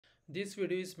This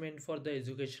video is meant for the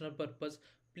educational purpose.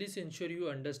 Please ensure you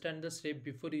understand the step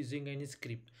before using any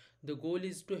script. The goal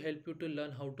is to help you to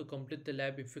learn how to complete the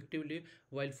lab effectively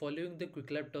while following the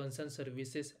Qwiklabs terms and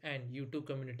services and YouTube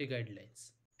community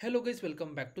guidelines. Hello guys,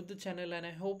 welcome back to the channel and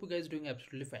I hope you guys doing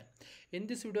absolutely fine. In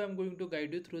this video I'm going to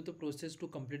guide you through the process to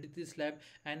complete this lab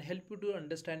and help you to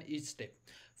understand each step.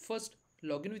 First,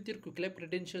 log in with your Qwiklabs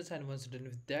credentials, and once done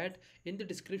with that, in the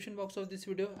description box of this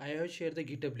video I have shared the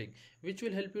GitHub link which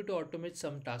will help you to automate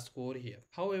some tasks over here.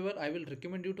 However, I will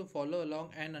recommend you to follow along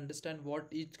and understand what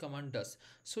each command does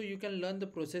so you can learn the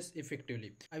process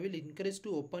effectively. I will encourage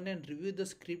to open and review the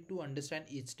script to understand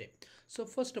each step. So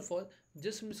first of all,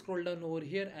 just scroll down over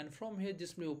here and from here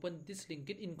just open this link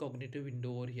in incognito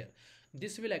window over here.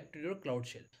 This will activate your cloud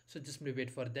shell. So just wait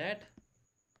for that.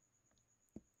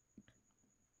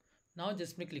 Now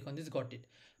just click on this, got it.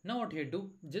 Now what here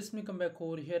do, just come back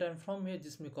over here and from here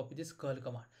just copy this curl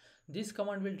command. This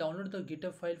command will download the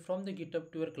GitHub file from the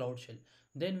GitHub to your cloud shell.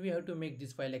 Then we have to make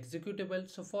this file executable.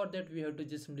 So for that we have to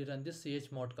just run this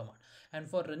chmod command. And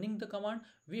for running the command,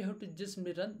 we have to just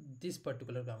run this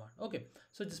particular command. Okay,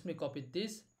 so just copy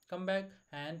this, come back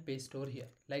and paste over here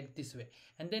like this way,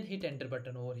 and then hit enter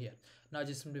button over here. Now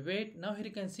just wait. Now here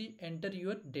you can see enter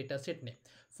your dataset name.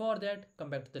 For that, come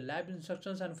back to the lab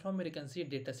instructions and from here you can see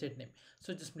dataset name.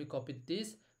 So just copy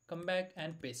this, come back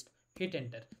and paste, hit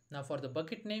enter. Now for the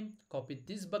bucket name, copy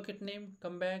this bucket name,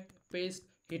 come back, paste,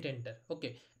 hit enter.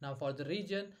 Okay, now for the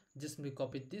region, just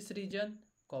copy this region,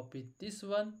 copy this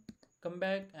one, come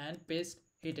back and paste,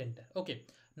 hit enter. Okay,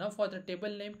 now for the table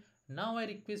name, now I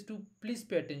request to please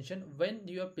pay attention when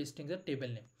you are pasting the table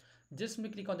name. Just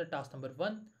click on the task number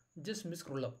 1, just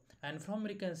scroll up and from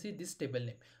here you can see this table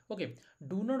name. Okay,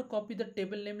 do not copy the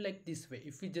table name like this way.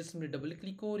 If we just double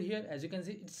click over here, as you can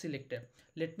see it's selected.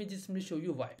 Let me just show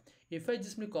you why. If I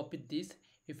just copy this,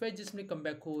 if I just come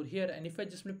back over here and if I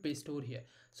just paste over here,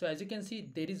 so as you can see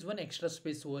there is one extra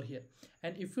space over here,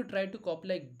 and if you try to copy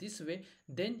like this way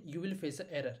then you will face an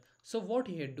error. So what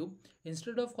here do,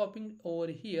 instead of copying over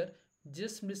here,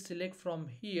 just select from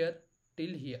here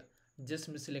till here, just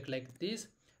select like this.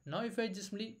 Now if I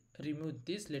just remove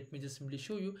this, let me just simply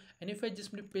show you, and if I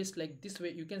just paste like this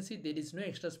way, you can see there is no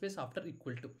extra space after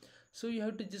equal to. So you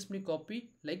have to just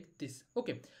copy like this.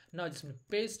 Okay, now just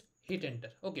paste, hit enter.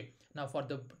 Okay, now for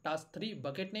the task 3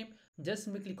 bucket name,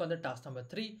 just click on the task number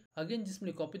 3. Again just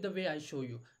copy the way I show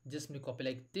you, just copy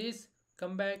like this,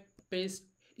 come back, paste,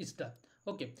 is done.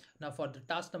 Okay, now for the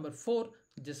task number 4,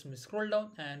 just scroll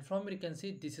down and from here you can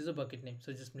see this is a bucket name.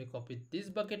 So just copy this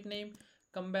bucket name,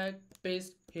 come back,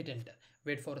 paste, hit enter.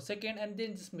 Wait for a second and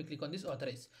then just click on this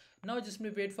authorize. Now just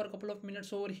wait for a couple of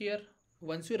minutes over here.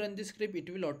 Once you run this script,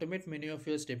 it will automate many of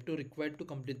your steps to required to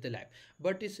complete the lab,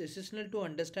 but it's essential to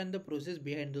understand the process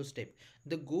behind those steps.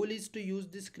 The goal is to use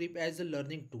this script as a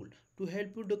learning tool to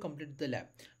help you to complete the lab,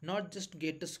 not just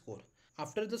get a score.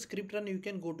 After the script run, you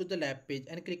can go to the lab page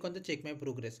and click on the check my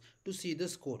progress to see the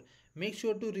score. Make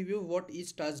sure to review what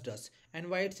each task does and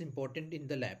why it's important in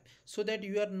the lab, so that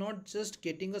you are not just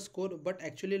getting a score but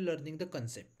actually learning the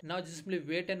concept. Now just simply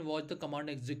wait and watch the command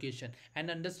execution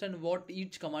and understand what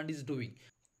each command is doing.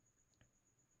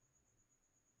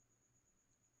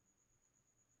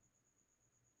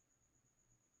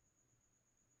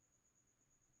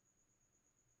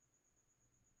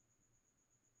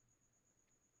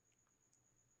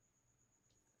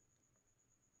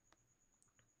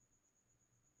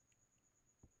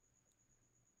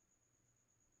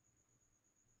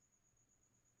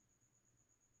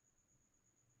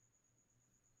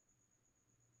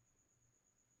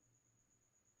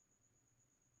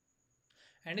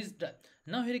 And it's done.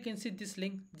 Now here you can see this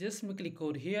link, just click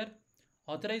over here,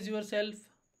 authorize yourself,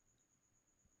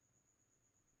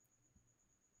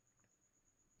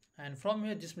 and from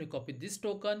here just copy this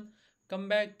token, come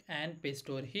back and paste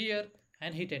over here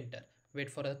and hit enter.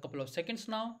 Wait for a couple of seconds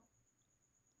now.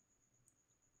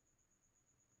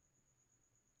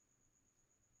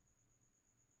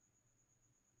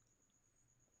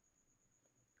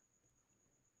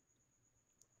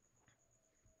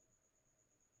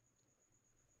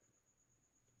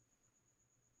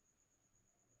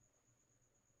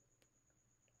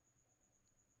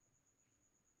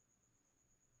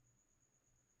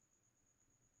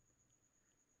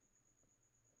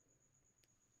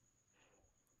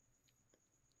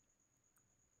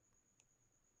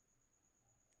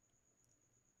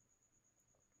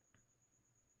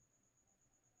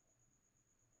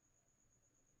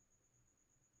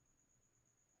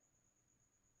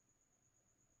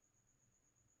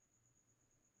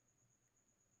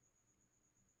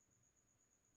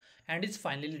 and it's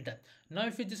finally done. Now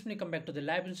if you just come back to the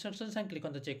lab instructions and click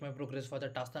on the check my progress for the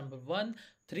task number 1,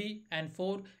 3 and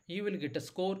 4, you will get a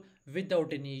score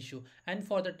without any issue. And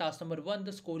for the task number 1,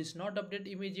 the score is not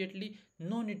updated immediately,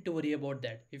 no need to worry about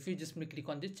that. If you just click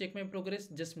on this check my progress,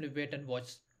 just wait and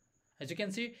watch. As you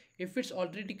can see, if it's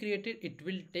already created, it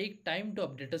will take time to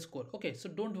update a score. Okay, so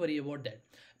don't worry about that.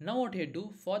 Now what you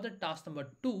do for the task number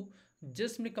 2,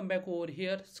 just come back over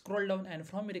here, scroll down, and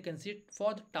from here you can see it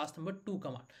for the task number 2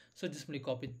 command. So just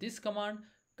copy this command,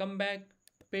 come back,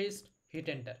 paste, hit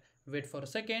enter, wait for a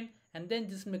second, and then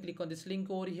just click on this link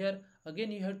over here.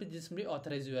 Again you have to just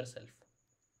authorize yourself.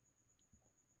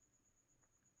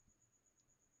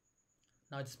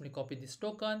 Now just copy this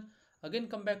token, again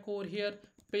come back over here,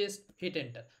 paste, hit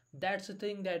enter. That's the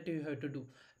thing that you have to do.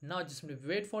 Now just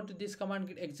wait for this command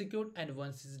get execute, and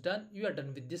once it's done, you are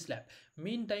done with this lab.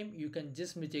 Meantime, you can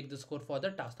just check the score for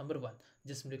the task number 1.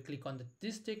 Just click on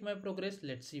this check my progress.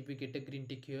 Let's see if we get a green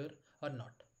tick here or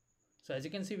not. So as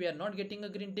you can see, we are not getting a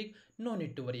green tick. No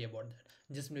need to worry about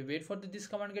that. Just wait for this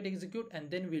command get execute, and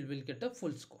then we will get a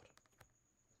full score.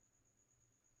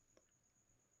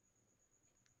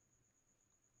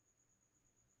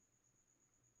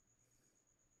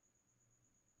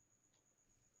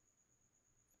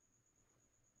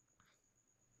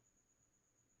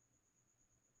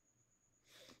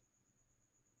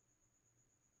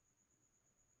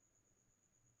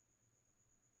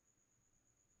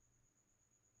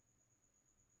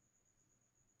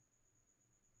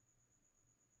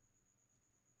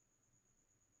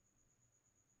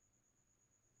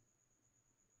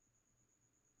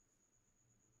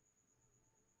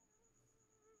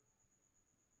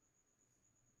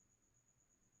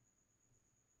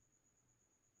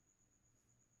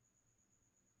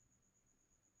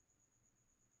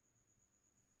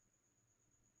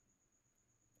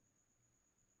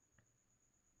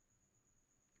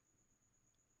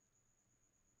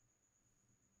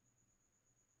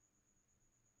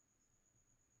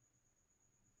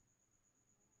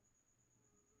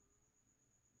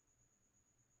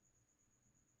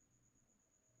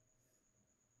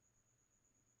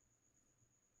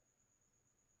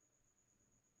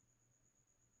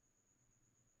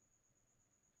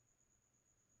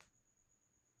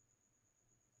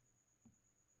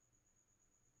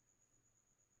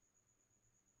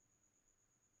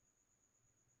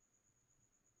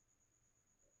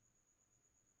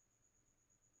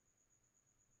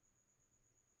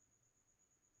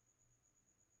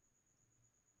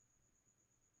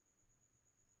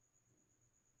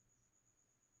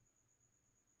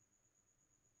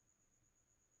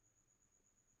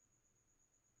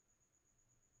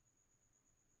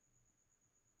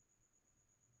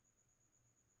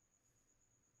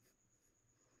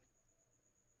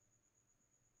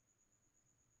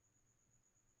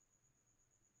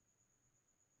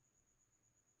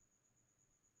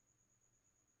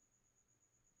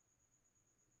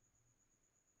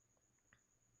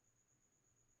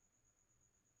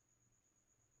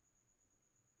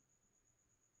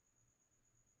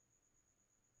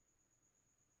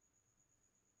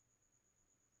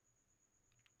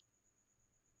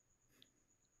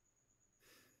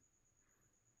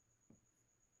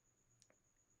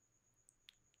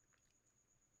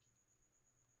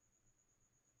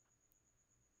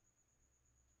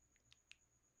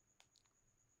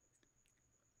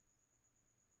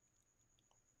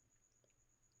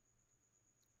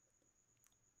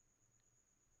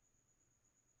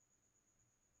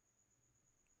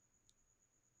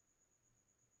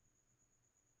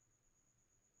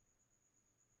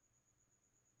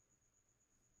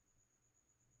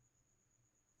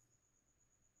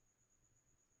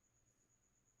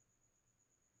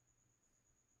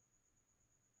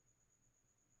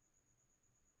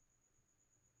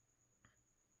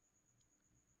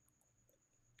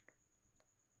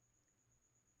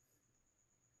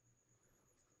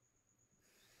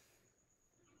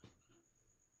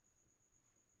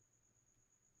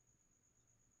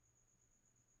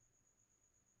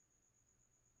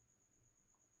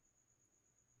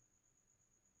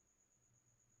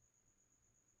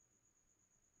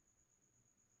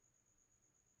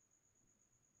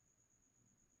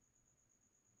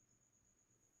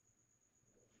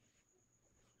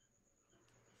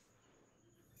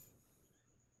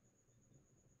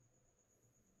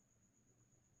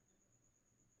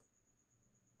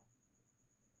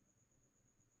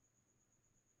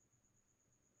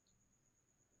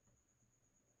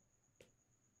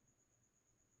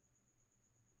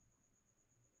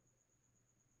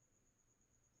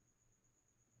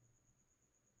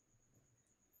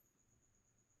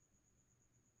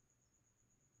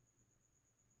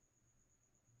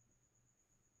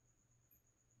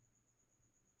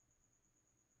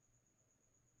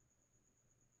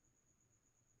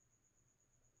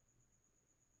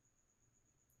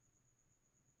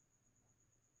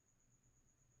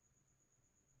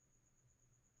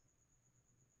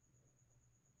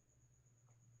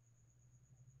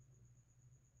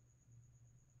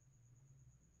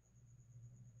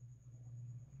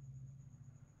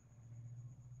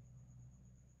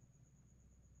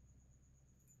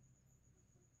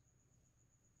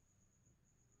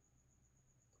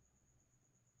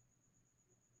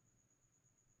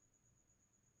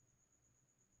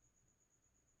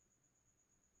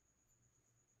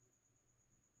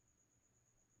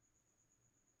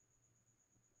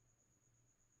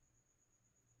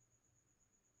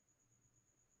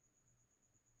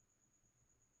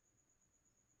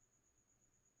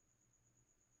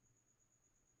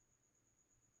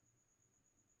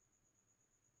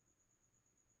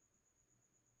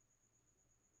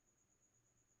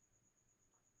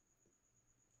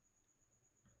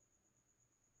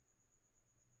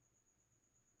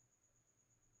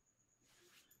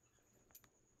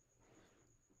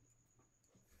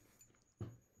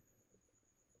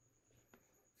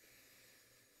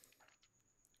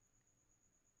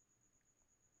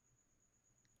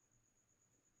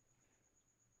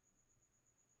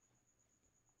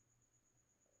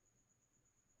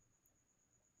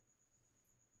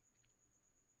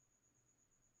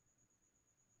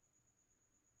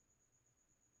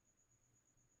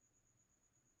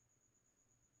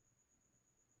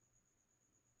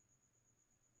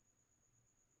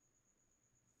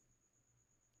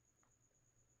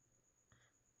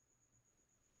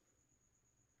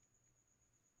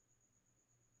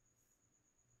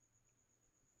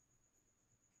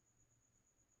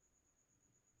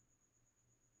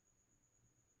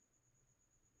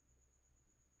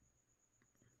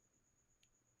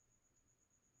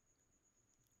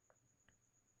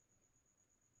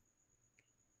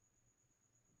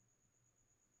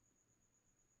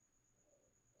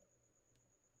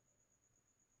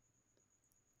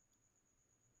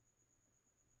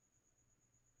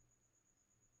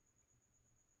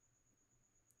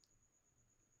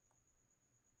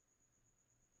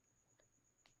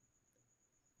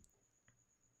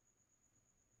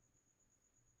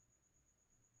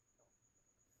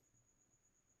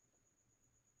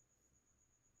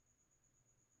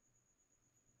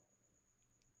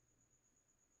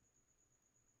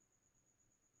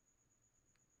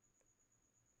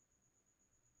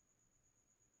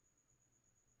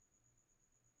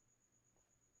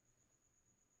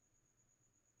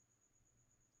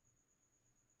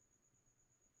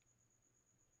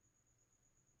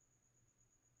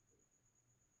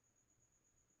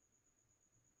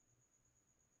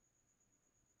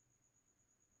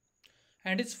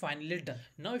 And it's finally done.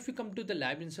 Now if you come to the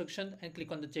lab instruction and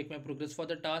click on the check my progress for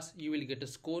the task, you will get a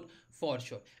score for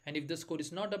sure. And if the score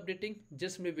is not updating,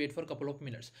 just may wait for a couple of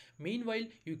minutes. Meanwhile,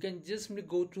 you can just may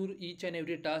go through each and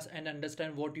every task and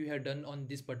understand what you have done on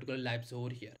this particular labs over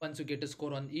here. Once you get a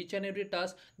score on each and every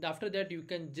task, after that you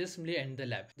can just may end the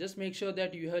lab. Just make sure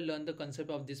that you have learned the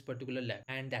concept of this particular lab.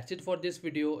 And that's it for this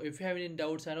video. If you have any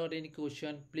doubts or any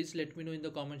question, please let me know in the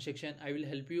comment section. I will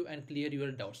help you and clear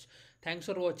your doubts. Thanks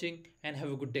for watching and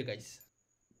have a good day, guys.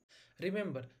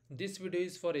 Remember, this video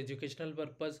is for educational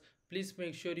purpose. Please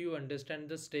make sure you understand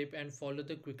the step and follow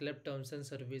the Qwiklabs terms and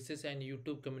services and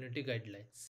YouTube community guidelines.